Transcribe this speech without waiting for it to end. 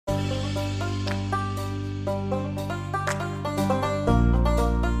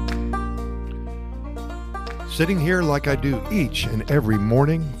Sitting here like I do each and every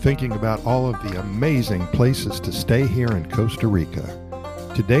morning, thinking about all of the amazing places to stay here in Costa Rica.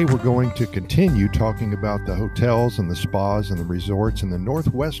 Today we're going to continue talking about the hotels and the spas and the resorts in the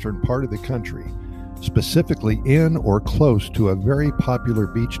northwestern part of the country, specifically in or close to a very popular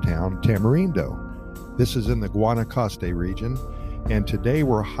beach town, Tamarindo. This is in the Guanacaste region, and today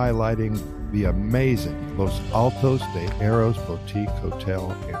we're highlighting the amazing Los Altos de Eros Boutique Hotel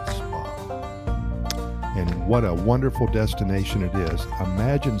and Spa. And what a wonderful destination it is.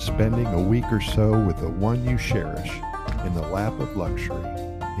 Imagine spending a week or so with the one you cherish in the lap of luxury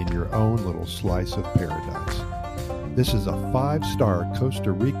in your own little slice of paradise. This is a 5-star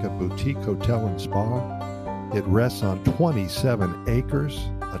Costa Rica boutique hotel and spa. It rests on 27 acres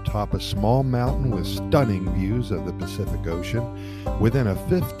atop a small mountain with stunning views of the Pacific Ocean within a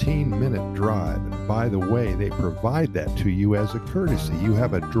 15-minute drive. And by the way, they provide that to you as a courtesy. You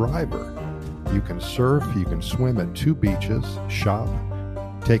have a driver. You can surf, you can swim at 2 beaches, shop,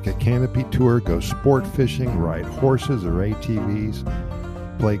 take a canopy tour, go sport fishing, ride horses or ATVs,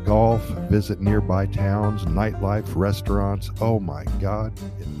 play golf, visit nearby towns, nightlife, restaurants. Oh my God,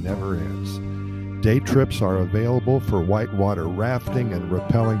 it never ends. Day trips are available for whitewater rafting and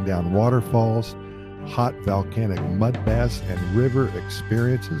rappelling down waterfalls, hot volcanic mud baths, and river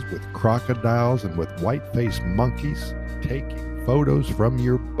experiences with crocodiles and with white-faced monkeys taking photos from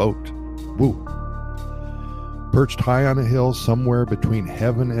your boat. Woo. Perched high on a hill somewhere between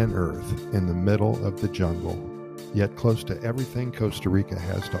heaven and earth in the middle of the jungle, yet close to everything Costa Rica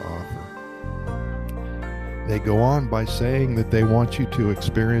has to offer. They go on by saying that they want you to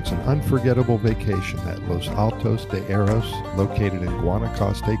experience an unforgettable vacation at Los Altos de Eros, located in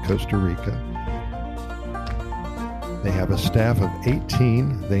Guanacaste, Costa Rica. They have a staff of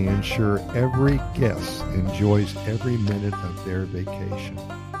 18. They ensure every guest enjoys every minute of their vacation.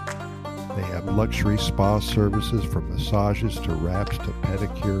 They have luxury spa services from massages to wraps to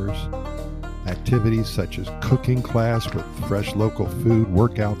pedicures, activities such as cooking class with fresh local food,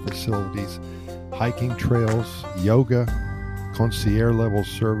 workout facilities, hiking trails, yoga, concierge level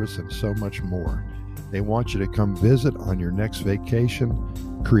service, and so much more. They want you to come visit on your next vacation,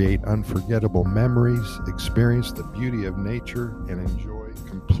 create unforgettable memories, experience the beauty of nature, and enjoy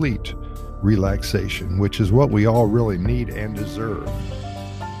complete relaxation, which is what we all really need and deserve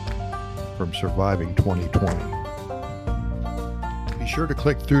from surviving 2020. Be sure to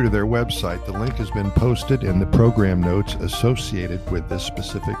click through to their website. The link has been posted in the program notes associated with this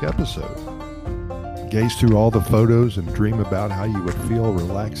specific episode. Gaze through all the photos and dream about how you would feel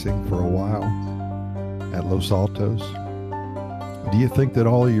relaxing for a while at Los Altos. Do you think that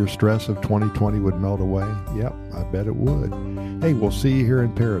all of your stress of 2020 would melt away? Yep, I bet it would. Hey, we'll see you here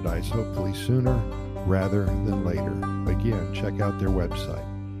in paradise, hopefully sooner rather than later. Again, check out their website.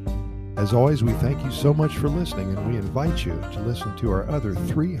 As always, we thank you so much for listening, and we invite you to listen to our other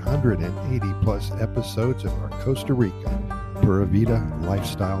 380-plus episodes of our Costa Rica Pura Vida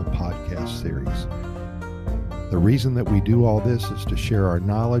Lifestyle podcast series. The reason that we do all this is to share our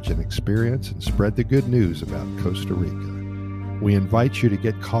knowledge and experience and spread the good news about Costa Rica. We invite you to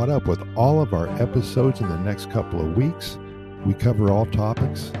get caught up with all of our episodes in the next couple of weeks. We cover all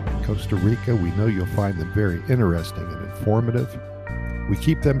topics. In Costa Rica, we know you'll find them very interesting and informative. We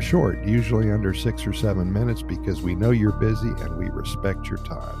keep them short, usually under 6 or 7 minutes, because we know you're busy and we respect your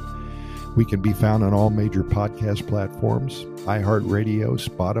time. We can be found on all major podcast platforms, iHeartRadio,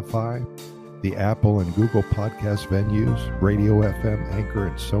 Spotify, the Apple and Google podcast venues, Radio FM, Anchor,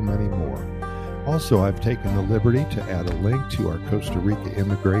 and so many more. Also, I've taken the liberty to add a link to our Costa Rica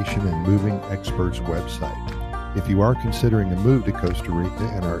Immigration and Moving Experts website. If you are considering a move to Costa Rica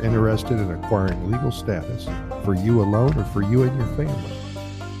and are interested in acquiring legal status for you alone or for you and your family,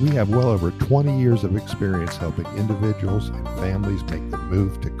 we have well over 20 years of experience helping individuals and families make the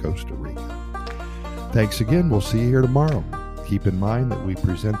move to Costa Rica. Thanks again. We'll see you here tomorrow. Keep in mind that we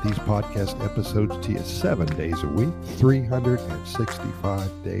present these podcast episodes to you 7 days a week,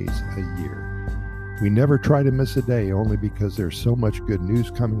 365 days a year. We never try to miss a day, only because there's so much good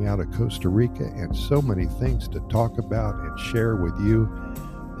news coming out of Costa Rica and so many things to talk about and share with you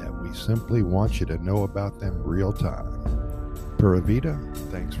that we simply want you to know about them real time. Pura Vida,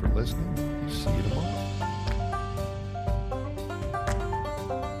 thanks for listening. See you tomorrow.